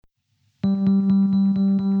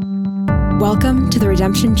Welcome to the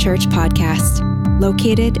Redemption Church podcast,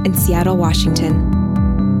 located in Seattle,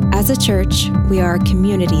 Washington. As a church, we are a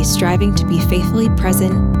community striving to be faithfully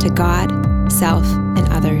present to God, self,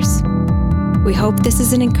 and others. We hope this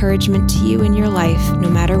is an encouragement to you in your life, no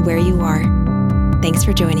matter where you are. Thanks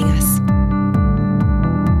for joining us.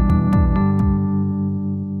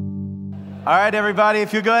 All right, everybody,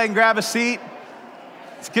 if you'll go ahead and grab a seat.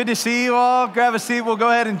 It's good to see you all. Grab a seat. We'll go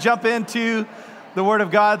ahead and jump into the Word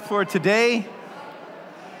of God for today.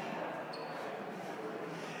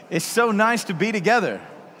 It's so nice to be together.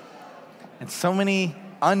 And so many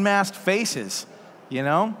unmasked faces, you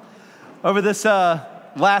know? Over this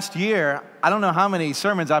last year, I don't know how many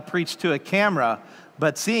sermons I preached to a camera,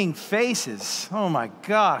 but seeing faces, oh my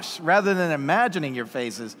gosh, rather than imagining your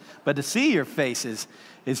faces, but to see your faces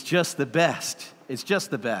is just the best. It's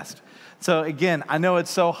just the best. So again, I know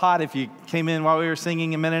it's so hot. If you came in while we were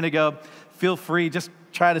singing a minute ago, feel free, just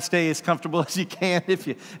try to stay as comfortable as you can. If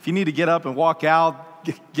you need to get up and walk out,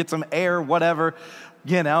 get some air, whatever,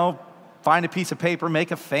 you know, find a piece of paper, make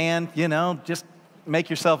a fan, you know, just make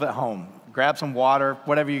yourself at home. Grab some water,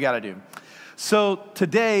 whatever you got to do. So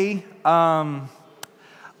today, I'm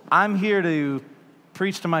here to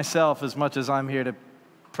preach to myself as much as I'm here to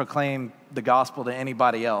proclaim the gospel to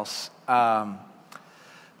anybody else.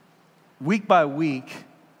 Week by week,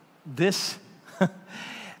 this,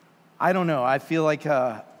 I don't know, I feel like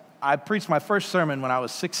I preached my first sermon when I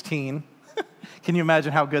was 16. Can you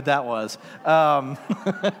imagine how good that was?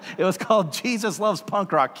 It was called Jesus Loves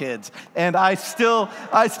Punk Rock Kids. And I still,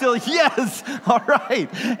 yes, all right.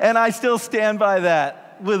 And I still stand by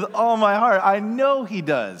that with all my heart. I know he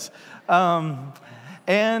does. But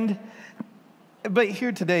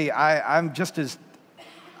here today, I'm just as,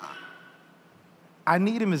 I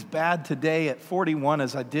need him as bad today at 41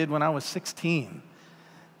 as I did when I was 16.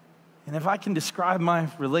 And if I can describe my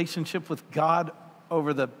relationship with God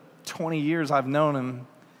over the 20 years I've known him,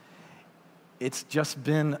 it's just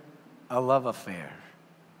been a love affair.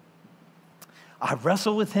 I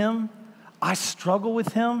wrestle with him. I struggle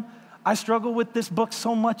with him. I struggle with this book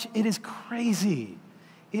so much, it is crazy.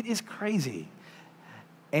 It is crazy.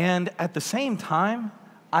 And at the same time,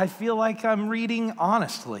 I feel like I'm reading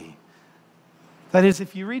honestly. That is,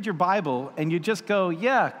 if you read your Bible and you just go,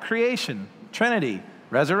 yeah, creation, Trinity,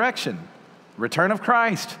 resurrection, return of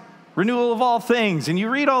Christ, renewal of all things, and you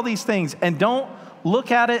read all these things and don't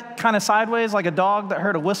look at it kind of sideways like a dog that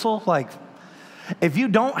heard a whistle. Like, if you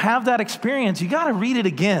don't have that experience, you got to read it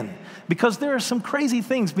again, because there are some crazy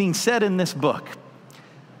things being said in this book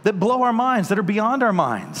that blow our minds, that are beyond our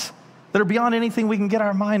minds, that are beyond anything we can get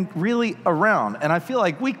our mind really around. And I feel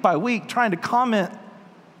like week by week trying to comment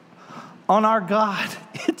on our God,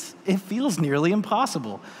 it feels nearly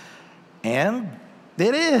impossible. And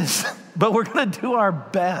it is, but we're going to do our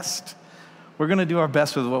best. We're going to do our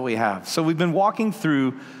best with what we have. So we've been walking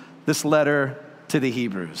through this letter to the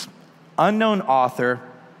Hebrews. Unknown author,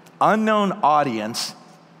 unknown audience,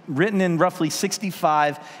 written in roughly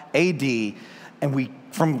 65 AD. And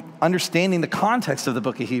from understanding the context of the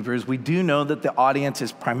book of Hebrews, we do know that the audience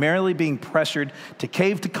is primarily being pressured to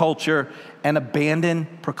cave to culture and abandon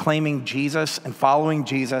proclaiming Jesus and following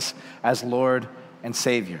Jesus as Lord and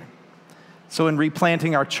Savior. So in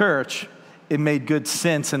replanting our church, it made good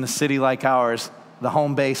sense in a city like ours, the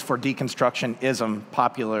home base for deconstructionism,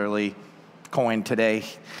 popularly coined today.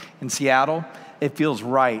 In Seattle, it feels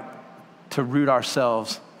right to root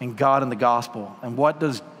ourselves in God and the gospel. And what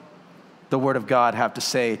does the Word of God have to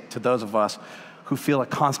say to those of us who feel a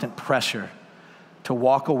constant pressure to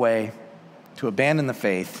walk away, to abandon the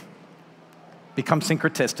faith, become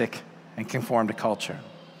syncretistic, and conform to culture?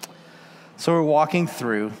 So we're walking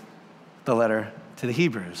through the letter to the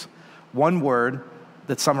Hebrews. One word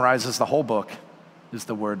that summarizes the whole book is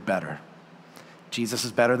the word better. Jesus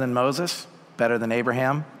is better than Moses, better than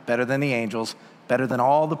Abraham, better than the angels, better than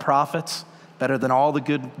all the prophets, better than all the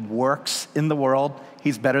good works in the world.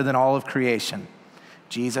 He's better than all of creation.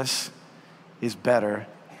 Jesus is better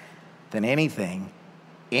than anything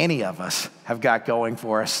any of us have got going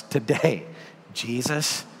for us today.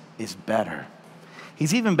 Jesus is better.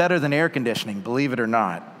 He's even better than air conditioning, believe it or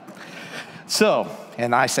not. So,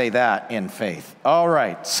 and I say that in faith. All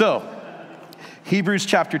right, so Hebrews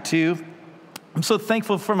chapter 2. I'm so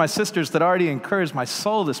thankful for my sisters that already encouraged my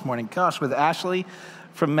soul this morning. Gosh, with Ashley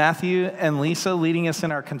from Matthew and Lisa leading us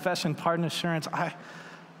in our confession, pardon, assurance, I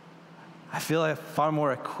feel like far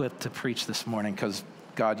more equipped to preach this morning because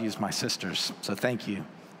God used my sisters. So thank you,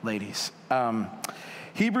 ladies.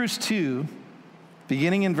 Hebrews 2,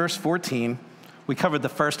 beginning in verse 14, we covered the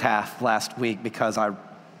first half last week because I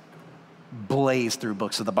blazed through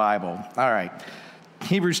books of the Bible. All right.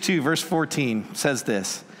 Hebrews 2, verse 14 says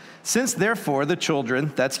this: since therefore the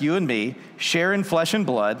children, that's you and me, share in flesh and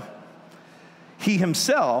blood, he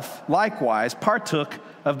himself likewise partook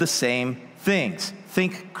of the same things.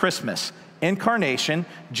 Think Christmas. Incarnation,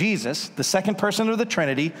 Jesus, the second person of the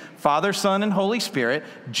Trinity, Father, Son, and Holy Spirit,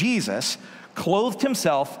 Jesus clothed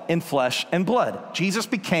himself in flesh and blood. Jesus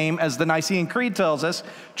became, as the Nicene Creed tells us,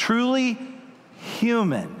 truly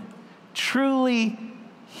human. Truly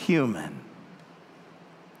human.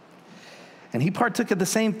 And he partook of the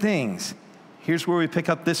same things. Here's where we pick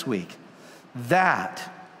up this week.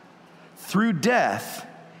 That through death,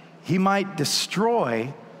 he might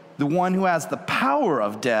destroy the one who has the power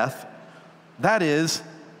of death, that is,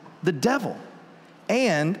 the devil,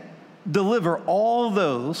 and deliver all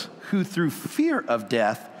those who through fear of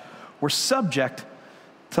death were subject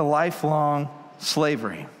to lifelong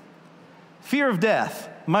slavery. Fear of death,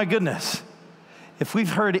 my goodness. If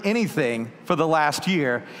we've heard anything for the last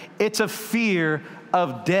year, it's a fear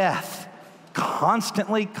of death.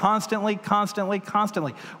 Constantly.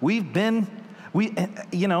 We've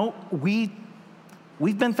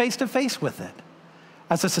been face to face with it.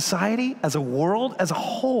 As a society, as a world, as a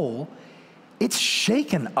whole, it's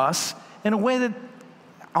shaken us in a way that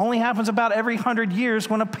only happens about every 100 years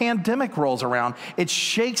when a pandemic rolls around. It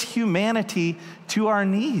shakes humanity to our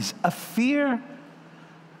knees, a fear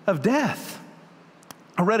of death.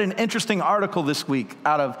 I read an interesting article this week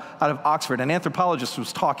out of Oxford. An anthropologist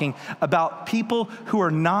was talking about people who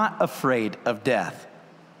are not afraid of death.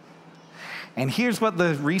 And here's what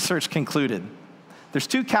the research concluded. There's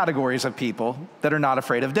two categories of people that are not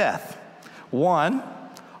afraid of death. One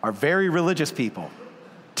are very religious people.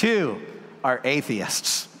 Two are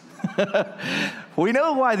atheists. We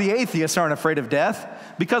know why the atheists aren't afraid of death,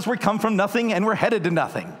 because we come from nothing and we're headed to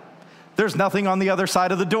nothing. There's nothing on the other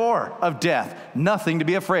side of the door of death, nothing to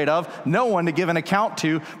be afraid of, no one to give an account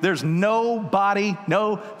to. There's nobody,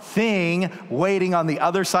 no thing waiting on the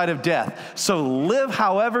other side of death. So live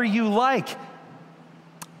however you like.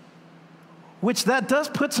 Which that does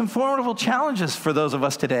put some formidable challenges for those of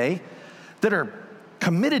us today that are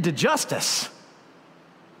committed to justice.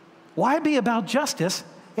 Why be about justice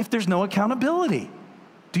if there's no accountability?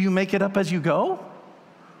 Do you make it up as you go?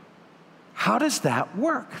 How does that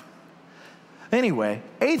work? Anyway,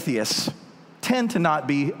 atheists tend to not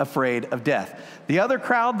be afraid of death. The other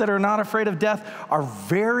crowd that are not afraid of death are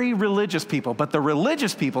very religious people, but the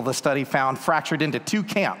religious people, the study found, fractured into two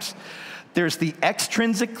camps. There's the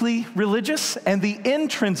extrinsically religious and the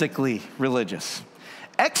intrinsically religious.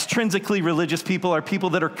 Extrinsically religious people are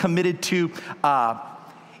people that are committed to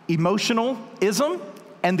emotionalism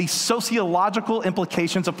and the sociological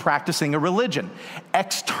implications of practicing a religion.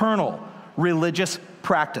 External religious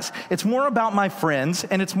practice. It's more about my friends,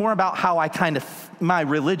 and it's more about how my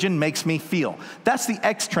religion makes me feel. That's the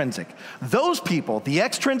extrinsic. Those people, the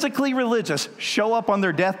extrinsically religious, show up on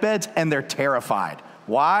their deathbeds and they're terrified.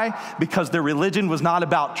 Why? Because their religion was not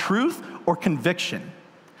about truth or conviction.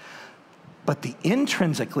 But the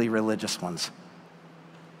intrinsically religious ones,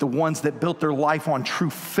 the ones that built their life on true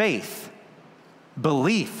faith,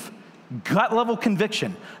 belief, gut-level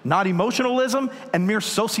conviction, not emotionalism and mere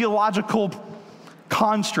sociological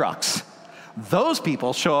constructs. Those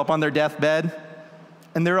people show up on their deathbed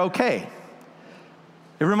and they're okay.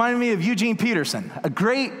 It reminded me of Eugene Peterson, a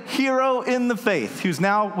great hero in the faith who's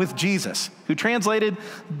now with Jesus, who translated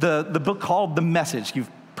the book called The Message. You've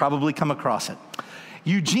probably come across it.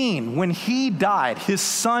 Eugene, when he died, his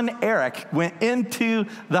son Eric went into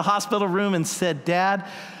the hospital room and said, "Dad,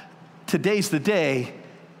 today's the day.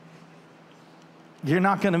 You're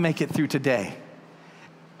not going to make it through today."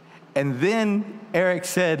 And then Eric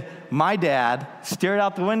said, "My dad," stared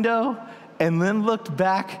out the window and then looked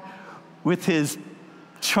back with his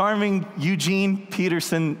charming Eugene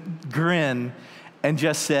Peterson grin and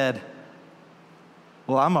just said,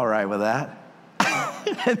 "Well, I'm all right with that."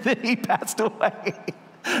 And then he passed away.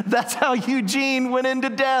 That's how Eugene went into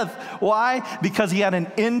death. Why? Because he had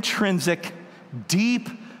an intrinsic, deep,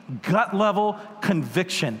 gut-level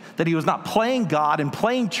conviction that he was not playing God and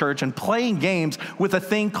playing church and playing games with a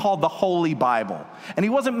thing called the Holy Bible. And he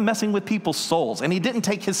wasn't messing with people's souls, and he didn't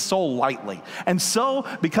take his soul lightly. And so,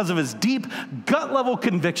 because of his deep, gut-level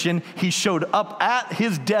conviction, he showed up at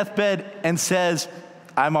his deathbed and says,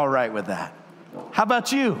 "I'm all right with that." How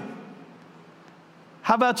about you?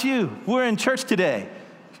 How about you? We're in church today.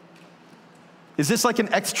 Is this like an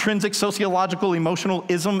extrinsic sociological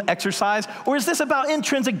emotionalism exercise? Or is this about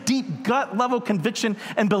intrinsic deep gut level conviction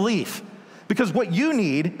and belief? Because what you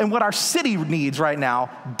need and what our city needs right now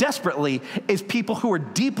desperately is people who are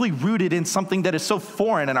deeply rooted in something that is so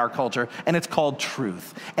foreign in our culture, and it's called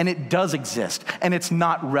truth. And it does exist, and it's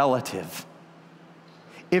not relative.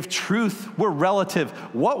 If truth were relative,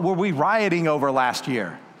 what were we rioting over last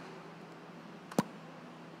year?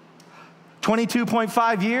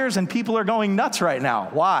 22.5 years, and people are going nuts right now.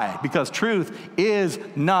 Why? Because truth is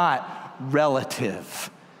not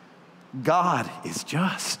relative. God is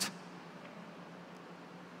just.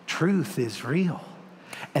 Truth is real.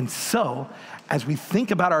 And so, as we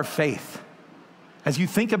think about our faith, as you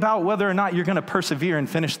think about whether or not you're going to persevere and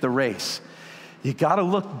finish the race, you got to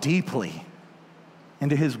look deeply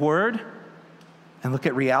into His Word and look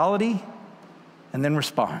at reality and then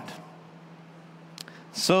respond.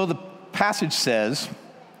 So the passage says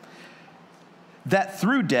that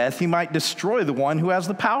through death He might destroy the one who has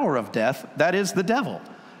the power of death, that is the devil.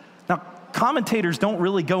 Now, commentators don't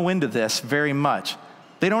really go into this very much.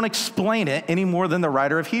 They don't explain it any more than the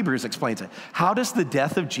writer of Hebrews explains it. How does the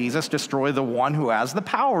death of Jesus destroy the one who has the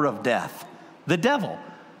power of death? The devil.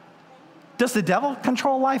 Does the devil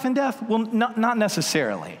control life and death? Well, not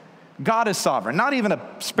necessarily. God is sovereign. Not even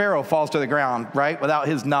a sparrow falls to the ground, right, without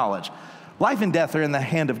His knowledge. Life and death are in the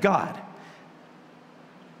hand of God.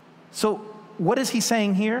 So what is He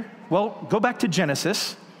saying here? Well, go back to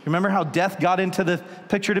Genesis. Remember how death got into the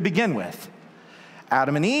picture to begin with.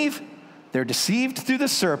 Adam and Eve, they're deceived through the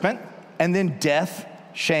serpent, and then death,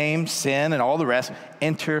 shame, sin, and all the rest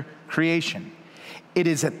enter creation. It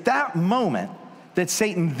is at that moment that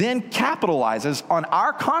Satan then capitalizes on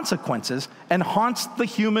our consequences and haunts the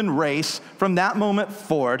human race from that moment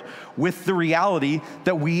forward with the reality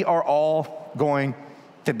that we are all going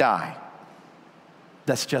to die.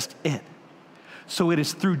 That's just it. So it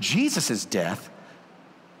is through Jesus' death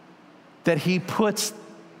that He puts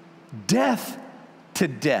death to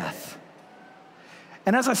death.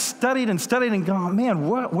 And as I studied and gone, man,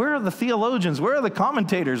 where are the theologians? Where are the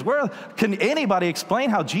commentators? Can anybody explain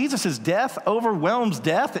how Jesus' death overwhelms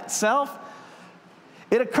death itself?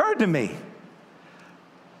 It occurred to me.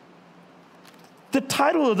 The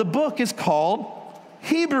title of the book is called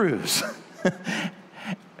Hebrews.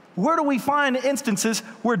 Where do we find instances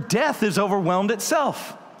where death is overwhelmed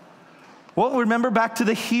itself? Well, remember back to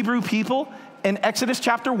the Hebrew people. In Exodus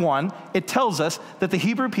chapter 1, it tells us that the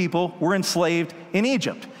Hebrew people were enslaved in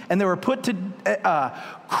Egypt. And they were put to,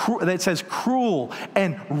 it says, cruel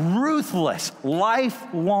and ruthless,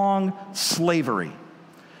 lifelong slavery.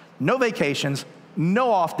 No vacations,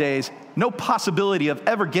 no off days, no possibility of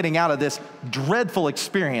ever getting out of this dreadful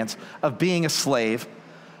experience of being a slave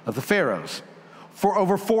of the pharaohs for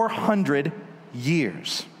over 400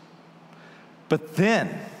 years. But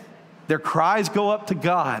then their cries go up to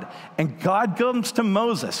God, and God comes to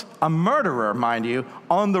Moses, a murderer, mind you,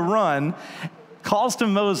 on the run, calls to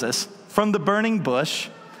Moses from the burning bush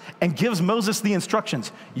and gives Moses the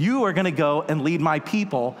instructions. You are going to go and lead my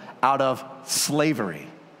people out of slavery.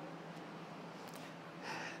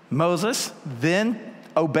 Moses then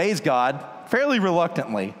obeys God fairly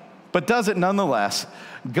reluctantly, but does it nonetheless,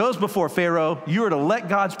 goes before Pharaoh. You are to let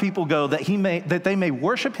God's people go that they may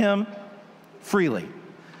worship Him freely.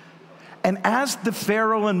 And as the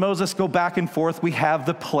Pharaoh and Moses go back and forth, we have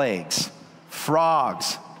the plagues,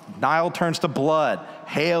 frogs, Nile turns to blood,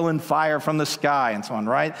 hail and fire from the sky, and so on,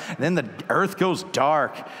 right? And then the earth goes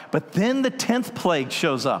dark. But then the 10th plague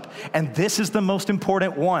shows up, and this is the most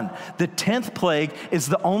important one. The 10th plague is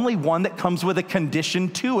the only one that comes with a condition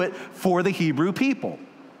to it for the Hebrew people.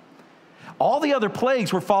 All the other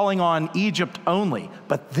plagues were falling on Egypt only.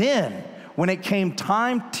 But then, when it came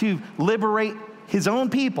time to liberate His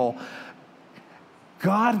own people,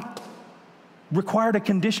 God required a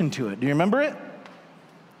condition to it. Do you remember it?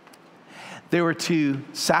 They were to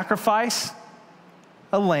sacrifice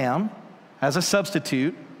a lamb as a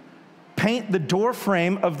substitute, paint the door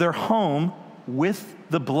frame of their home with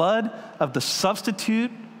the blood of the substitute,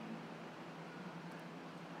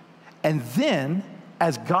 and then,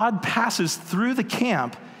 as God passes through the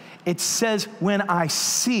camp, it says, when I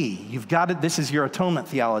see, you've got it, this is your atonement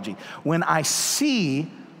theology. When I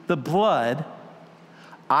see the blood,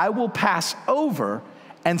 I will pass over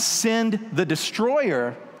and send the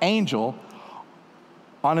destroyer angel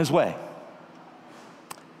on his way.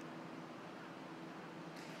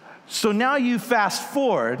 So now you fast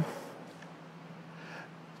forward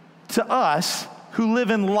to us who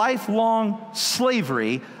live in lifelong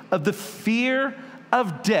slavery of the fear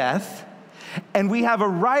of death, and we have a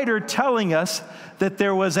writer telling us that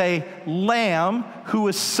there was a lamb who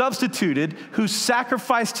was substituted, who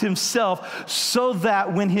sacrificed himself so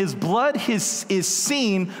that when his blood is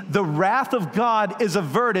seen, the wrath of God is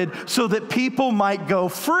averted so that people might go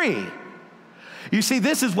free. You see,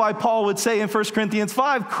 this is why Paul would say in 1 Corinthians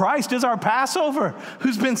 5, Christ is our Passover,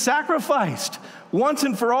 who's been sacrificed once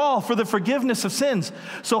and for all for the forgiveness of sins.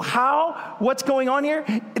 So what's going on here?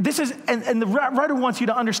 This is, and the writer wants you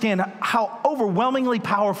to understand how overwhelmingly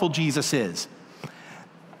powerful Jesus is.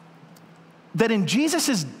 That in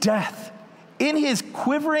Jesus' death, in his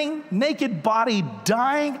quivering, naked body,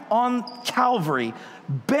 dying on Calvary,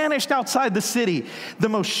 banished outside the city, the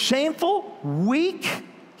most shameful, weak,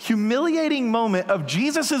 humiliating moment of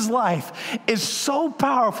Jesus' life is so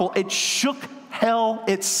powerful, it shook hell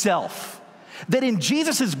itself. That in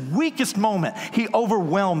Jesus' weakest moment, he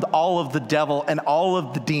overwhelmed all of the devil and all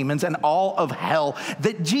of the demons and all of hell.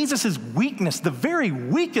 That Jesus' weakness, the very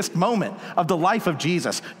weakest moment of the life of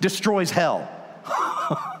Jesus, destroys hell.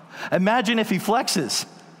 Imagine if he flexes.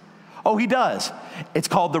 Oh, he does. It's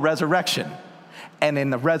called the resurrection. And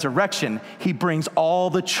in the resurrection, he brings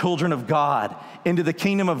all the children of God into the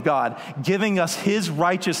kingdom of God, giving us his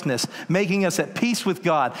righteousness, making us at peace with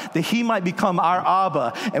God, that he might become our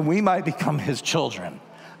Abba and we might become his children.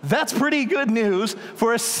 That's pretty good news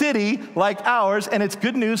for a city like ours, and it's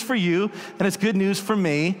good news for you, and it's good news for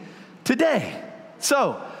me today.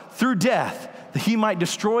 So, through death, that he might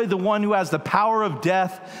destroy the one who has the power of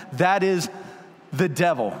death, that is the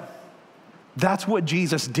devil. That's what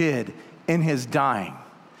Jesus did in his dying,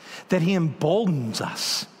 that he emboldens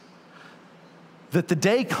us, that the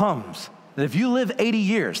day comes that if you live 80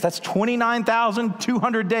 years, that's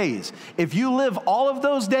 29,200 days. If you live all of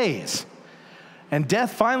those days and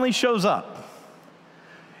death finally shows up,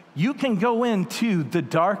 you can go into the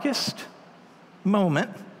darkest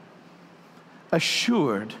moment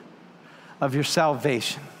assured of your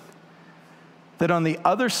salvation. That on the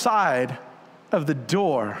other side of the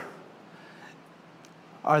door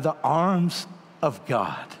are the arms of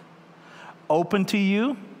God, open to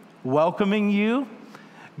you, welcoming you.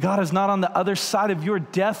 God is not on the other side of your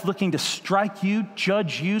death looking to strike you,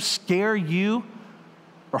 judge you, scare you,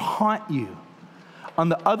 or haunt you. On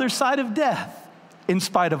the other side of death, in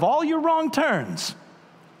spite of all your wrong turns,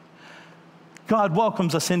 God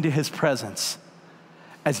welcomes us into his presence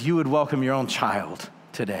as you would welcome your own child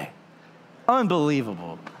today.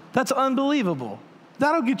 Unbelievable. That's unbelievable.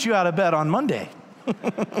 That'll get you out of bed on Monday.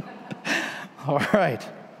 All right.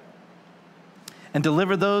 And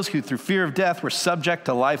deliver those who through fear of death were subject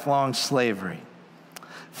to lifelong slavery.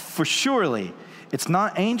 For surely it's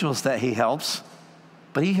not angels that he helps,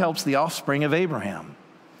 but he helps the offspring of Abraham.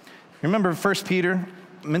 Remember 1 Peter?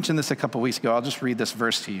 I mentioned this a couple weeks ago. I'll just read this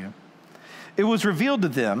verse to you. It was revealed to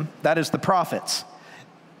them, that is the prophets,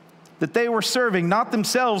 that they were serving not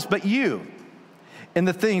themselves but you in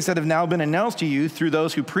the things that have now been announced to you through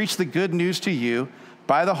those who preach the good news to you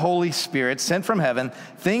by the Holy Spirit sent from heaven,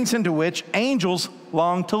 things into which angels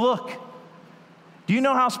long to look. Do you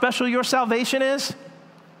know how special your salvation is?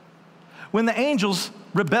 When the angels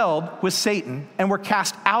rebelled with Satan and were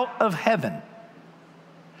cast out of heaven,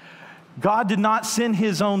 God did not send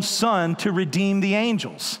his own son to redeem the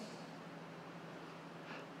angels.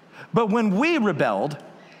 But when we rebelled,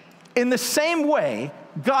 in the same way,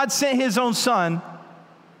 God sent his own son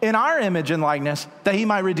in our image and likeness that he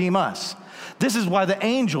might redeem us. This is why the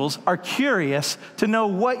angels are curious to know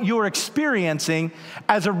what you're experiencing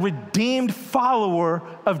as a redeemed follower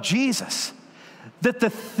of Jesus. That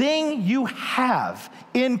the thing you have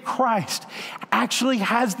in Christ actually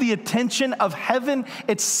has the attention of heaven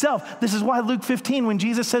itself. This is why Luke 15, when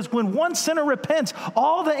Jesus says, when one sinner repents,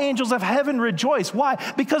 all the angels of heaven rejoice. Why?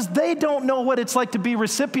 Because they don't know what it's like to be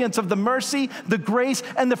recipients of the mercy, the grace,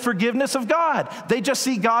 and the forgiveness of God. They just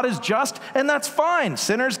see God as just, and that's fine.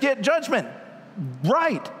 Sinners get judgment.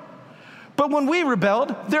 Right. But when we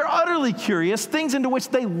rebelled, they're utterly curious. Things into which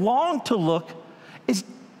they long to look is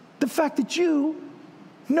the fact that you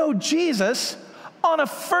know Jesus on a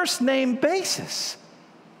first name basis.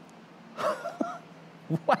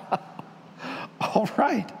 Wow. All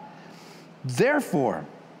right. Therefore,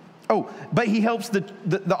 but he helps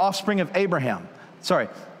the offspring of Abraham. Sorry.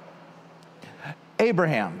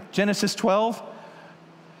 Abraham, Genesis 12.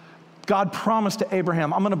 God promised to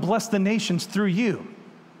Abraham, I'm going to bless the nations through you,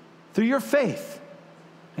 through your faith.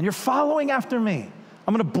 And you're following after me.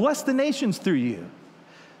 I'm going to bless the nations through you.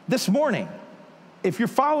 This morning, if you're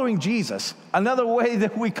following Jesus, another way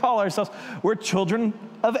that we call ourselves, we're children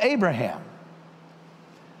of Abraham.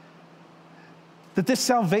 That this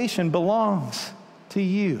salvation belongs to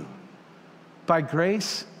you by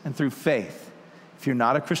grace and through faith. If you're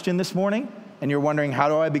not a Christian this morning, and you're wondering, how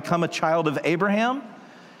do I become a child of Abraham?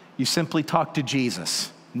 You simply talk to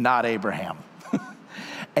Jesus, not Abraham.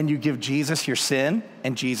 And you give Jesus your sin,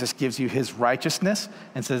 and Jesus gives you his righteousness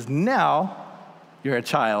and says, now you're a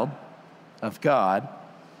child of God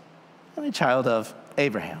and a child of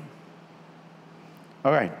Abraham.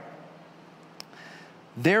 All right.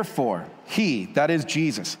 Therefore, he, that is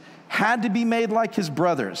Jesus, had to be made like his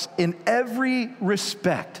brothers in every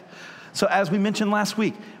respect. So as we mentioned last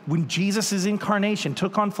week, when Jesus' incarnation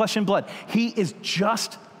took on flesh and blood, he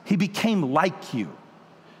became like you.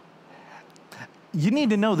 You need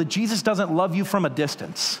to know that Jesus doesn't love you from a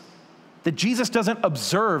distance. That Jesus doesn't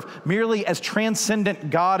observe merely as transcendent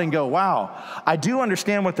God and go, wow, I do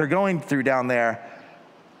understand what they're going through down there.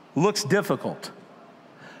 Looks difficult.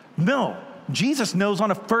 No, Jesus knows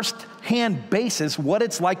on a first-hand basis what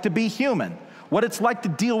it's like to be human, what it's like to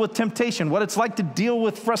deal with temptation, what it's like to deal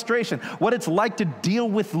with frustration, what it's like to deal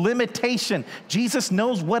with limitation. Jesus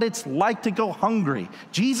knows what it's like to go hungry.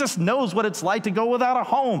 Jesus knows what it's like to go without a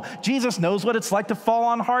home. Jesus knows what it's like to fall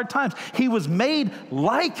on hard times. He was made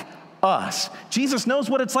like us. Jesus knows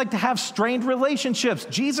what it's like to have strained relationships.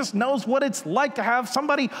 Jesus knows what it's like to have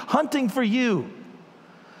somebody hunting for you.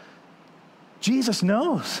 Jesus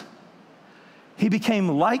knows. He became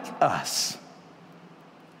like us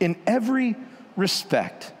in every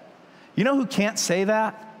respect. You know who can't say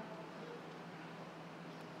that?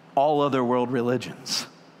 All other world religions.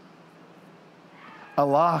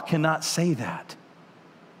 Allah cannot say that.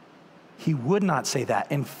 He would not say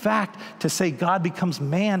that. In fact, to say God becomes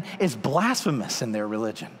man is blasphemous in their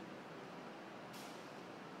religion.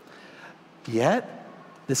 Yet,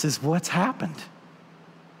 this is what's happened.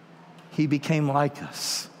 He became like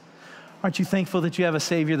us. Aren't you thankful that you have a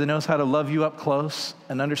Savior that knows how to love you up close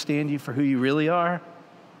and understand you for who you really are?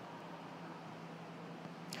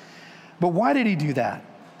 But why did he do that?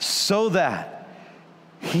 So that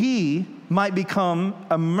he might become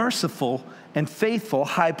a merciful and faithful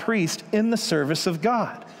high priest in the service of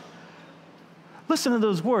God. Listen to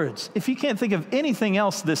those words. If you can't think of anything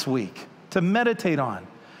else this week to meditate on,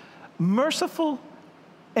 merciful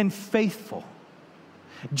and faithful.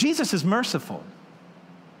 Jesus is merciful.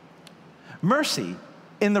 Mercy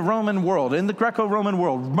in the Roman world, in the Greco-Roman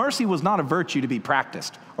world, mercy was not a virtue to be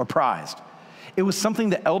practiced or prized. It was something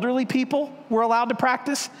that elderly people were allowed to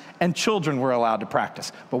practice and children were allowed to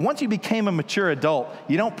practice. But once you became a mature adult,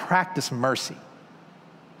 you don't practice mercy.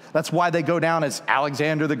 That's why they go down as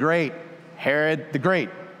Alexander the Great, Herod the Great,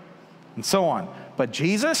 and so on. But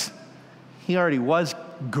Jesus, he already was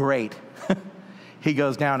great. He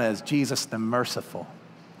goes down as Jesus the Merciful.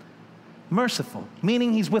 Merciful,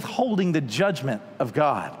 meaning he's withholding the judgment of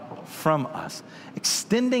God from us,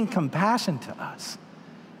 extending compassion to us.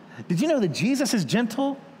 Did you know that Jesus is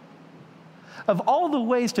gentle? Of all the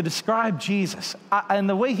ways to describe Jesus, and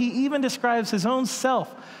the way he even describes his own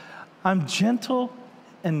self, I'm gentle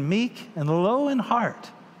and meek and low in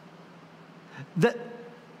heart. That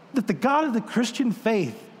the God of the Christian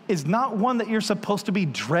faith is not one that you're supposed to be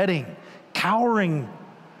dreading, cowering,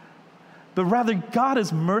 but rather God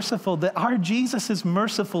is merciful, that our Jesus is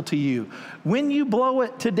merciful to you. When you blow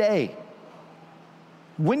it today,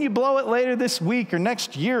 when you blow it later this week or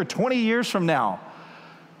next year, 20 years from now,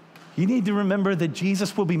 you need to remember that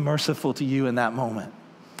Jesus will be merciful to you in that moment.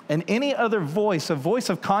 And any other voice, a voice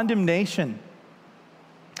of condemnation,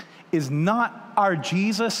 is not our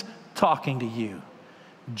Jesus talking to you.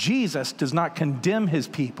 Jesus does not condemn his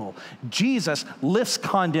people. Jesus lifts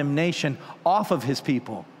condemnation off of his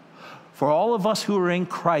people. For all of us who are in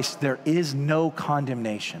Christ, there is no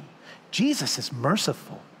condemnation. Jesus is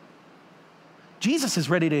merciful. Jesus is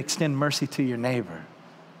ready to extend mercy to your neighbor.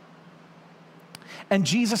 And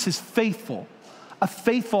Jesus is faithful, a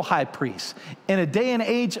faithful high priest. In a day and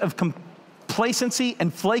age of complacency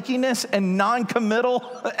and flakiness and non-committal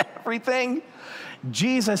everything,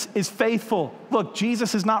 Jesus is faithful. Look,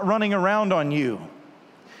 Jesus is not running around on you.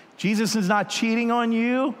 Jesus is not cheating on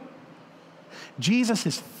you. Jesus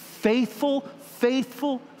is faithful,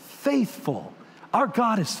 faithful, faithful. Our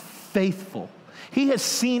God is faithful. He has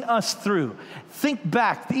seen us through. Think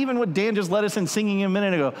back, even what Dan just led us in singing a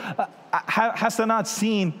minute ago. Hast thou not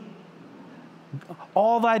seen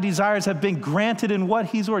all thy desires have been granted in what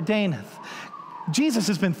he's ordaineth? Jesus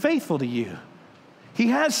has been faithful to you. He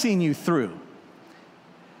has seen you through.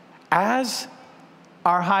 As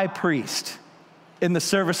our high priest in the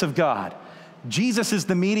service of God, Jesus is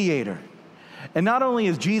the mediator. And not only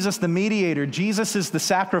is Jesus the mediator, Jesus is the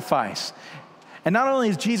sacrifice. And not only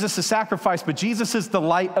is Jesus the sacrifice, but Jesus is the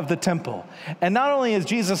light of the temple. And not only is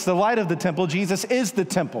Jesus the light of the temple, Jesus is the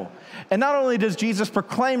temple. And not only does Jesus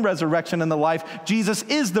proclaim resurrection and the life, Jesus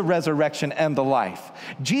is the resurrection and the life.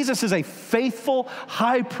 Jesus is a faithful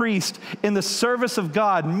high priest in the service of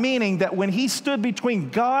God, meaning that when he stood between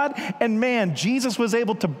God and man, Jesus was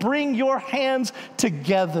able to bring your hands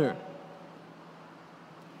together.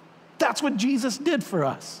 That's what Jesus did for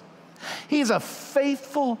us. He's a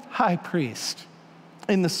faithful high priest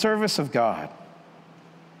in the service of God.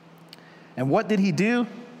 And what did he do?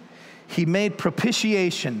 He made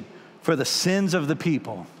propitiation for the sins of the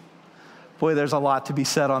people. Boy, there's a lot to be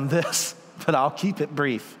said on this, but I'll keep it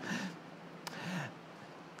brief.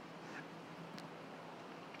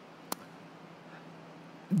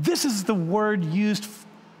 This is the word used.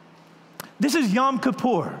 This is Yom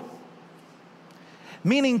Kippur,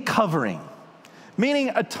 meaning covering, meaning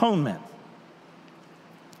atonement.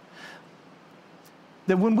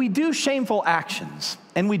 That when we do shameful actions,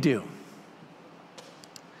 and we do,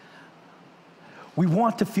 we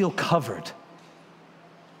want to feel covered.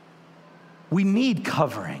 We need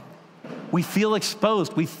covering. We feel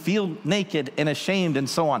exposed. We feel naked and ashamed and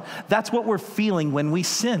so on. That's what we're feeling when we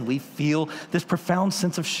sin. We feel this profound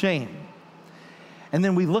sense of shame. And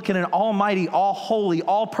then we look at an almighty, all holy,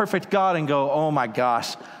 all perfect God and go, oh my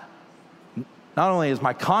gosh, not only is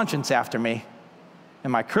my conscience after me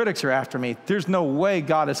and my critics are after me, there's no way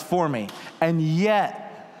God is for me. And yet,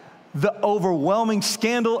 the overwhelming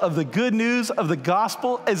scandal of the good news of the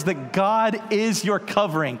gospel is that God is your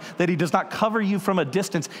covering, that he does not cover you from a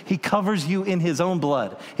distance. He covers you in his own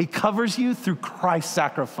blood. He covers you through Christ's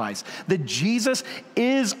sacrifice, that Jesus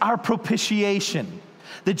is our propitiation,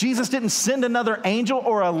 that Jesus didn't send another angel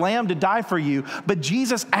or a lamb to die for you, but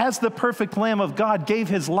Jesus, as the perfect Lamb of God, gave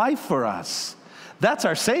his life for us. That's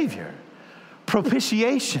our Savior.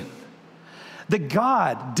 Propitiation. That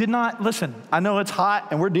God did not, listen, I know it's hot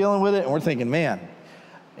and we're dealing with it and we're thinking, man,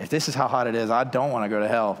 if this is how hot it is, I don't want to go to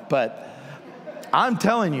hell. But I'm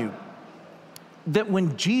telling you that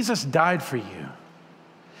when Jesus died for you,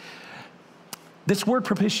 this word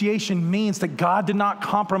propitiation means that God did not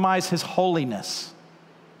compromise his holiness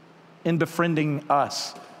in befriending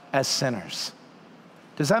us as sinners.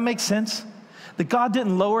 Does that make sense? That God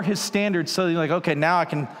didn't lower his standards so you're like, okay, now I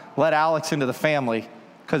can let Alex into the family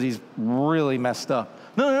because he's really messed up.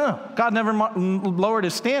 No. God never lowered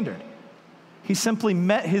his standard. He simply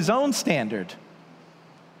met his own standard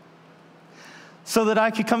so that I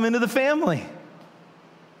could come into the family,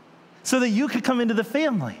 so that you could come into the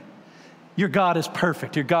family. Your God is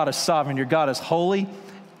perfect. Your God is sovereign. Your God is holy.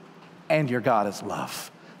 And your God is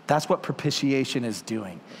love. That's what propitiation is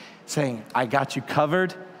doing. Saying, I got you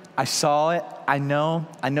covered. I saw it. I know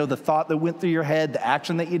the thought that went through your head, the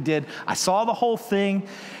action that you did. I saw the whole thing,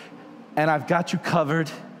 and I've got you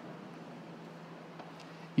covered.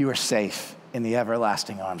 You are safe in the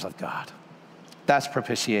everlasting arms of God. That's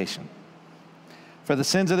propitiation. For the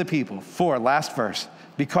sins of the people. 4, last verse.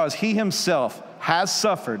 Because he himself has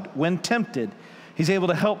suffered when tempted, he's able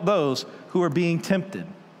to help those who are being tempted.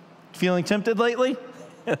 Feeling tempted lately?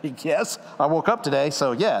 Yes. I woke up today,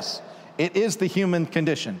 so yes. It is the human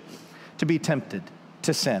condition to be tempted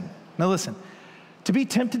to sin. Now listen, to be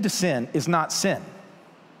tempted to sin is not sin.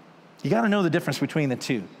 You got to know the difference between the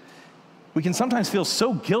two. We can sometimes feel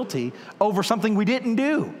so guilty over something we didn't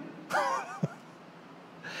do.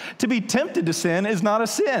 To be tempted to sin is not a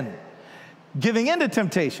sin. Giving into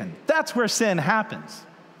temptation, that's where sin happens.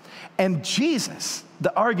 And Jesus,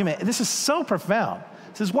 the argument, this is so profound.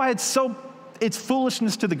 This is why it's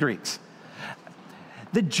foolishness to the Greeks.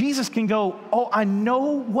 That Jesus can go, oh, I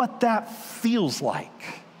know what that feels like.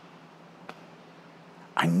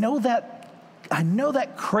 I know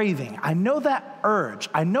that craving. I know that urge.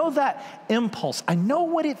 I know that impulse. I know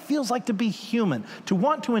what it feels like to be human, to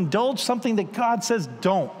want to indulge something that God says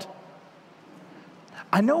don't.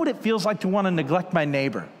 I know what it feels like to want to neglect my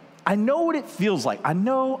neighbor. I know what it feels like. I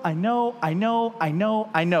know.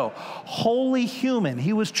 Wholly human.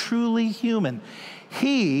 He was truly human.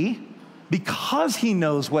 He, because he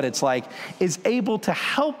knows what it's like, is able to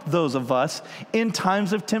help those of us in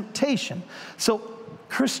times of temptation. So,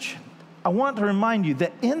 Christian, I want to remind you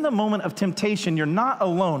that in the moment of temptation, you're not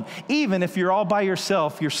alone. Even if you're all by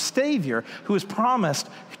yourself, your Savior, who has promised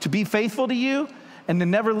to be faithful to you and to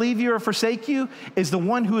never leave you or forsake you, is the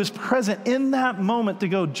one who is present in that moment to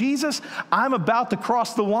go, Jesus, I'm about to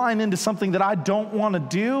cross the line into something that I don't want to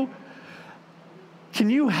do. Can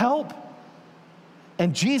you help?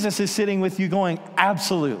 And Jesus is sitting with you going,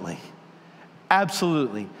 absolutely,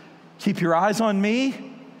 absolutely. Keep your eyes on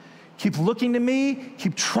me. Keep looking to me,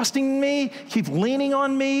 keep trusting me, keep leaning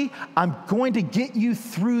on me. I'm going to get you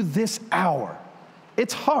through this hour.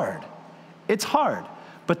 It's hard. It's hard.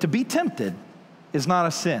 But to be tempted is not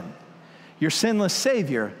a sin. Your sinless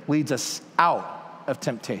Savior leads us out of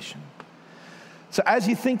temptation. So as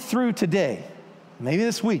you think through today, maybe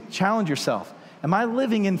this week, challenge yourself. Am I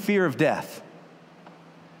living in fear of death?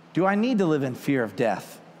 Do I need to live in fear of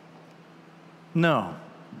death? No.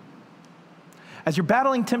 As you're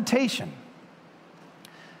battling temptation,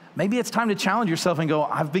 maybe it's time to challenge yourself and go,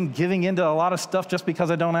 I've been giving into a lot of stuff just because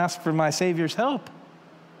I don't ask for my Savior's help.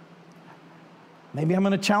 Maybe I'm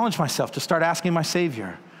going to challenge myself to start asking my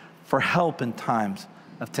Savior for help in times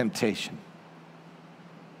of temptation.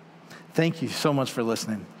 Thank you so much for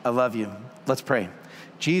listening. I love you. Let's pray.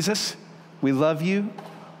 Jesus, we love you.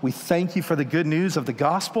 We thank you for the good news of the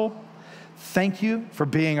gospel. Thank you for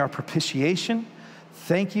being our propitiation.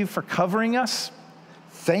 Thank you for covering us.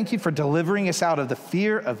 Thank you for delivering us out of the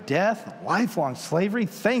fear of death, lifelong slavery.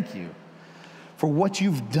 Thank you for what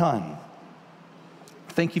you've done.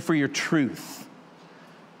 Thank you for your truth.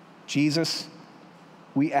 Jesus,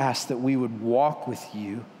 we ask that we would walk with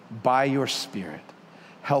you by your Spirit.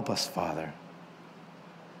 Help us, Father.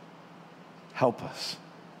 Help us.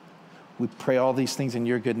 We pray all these things in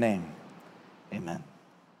your good name. Amen.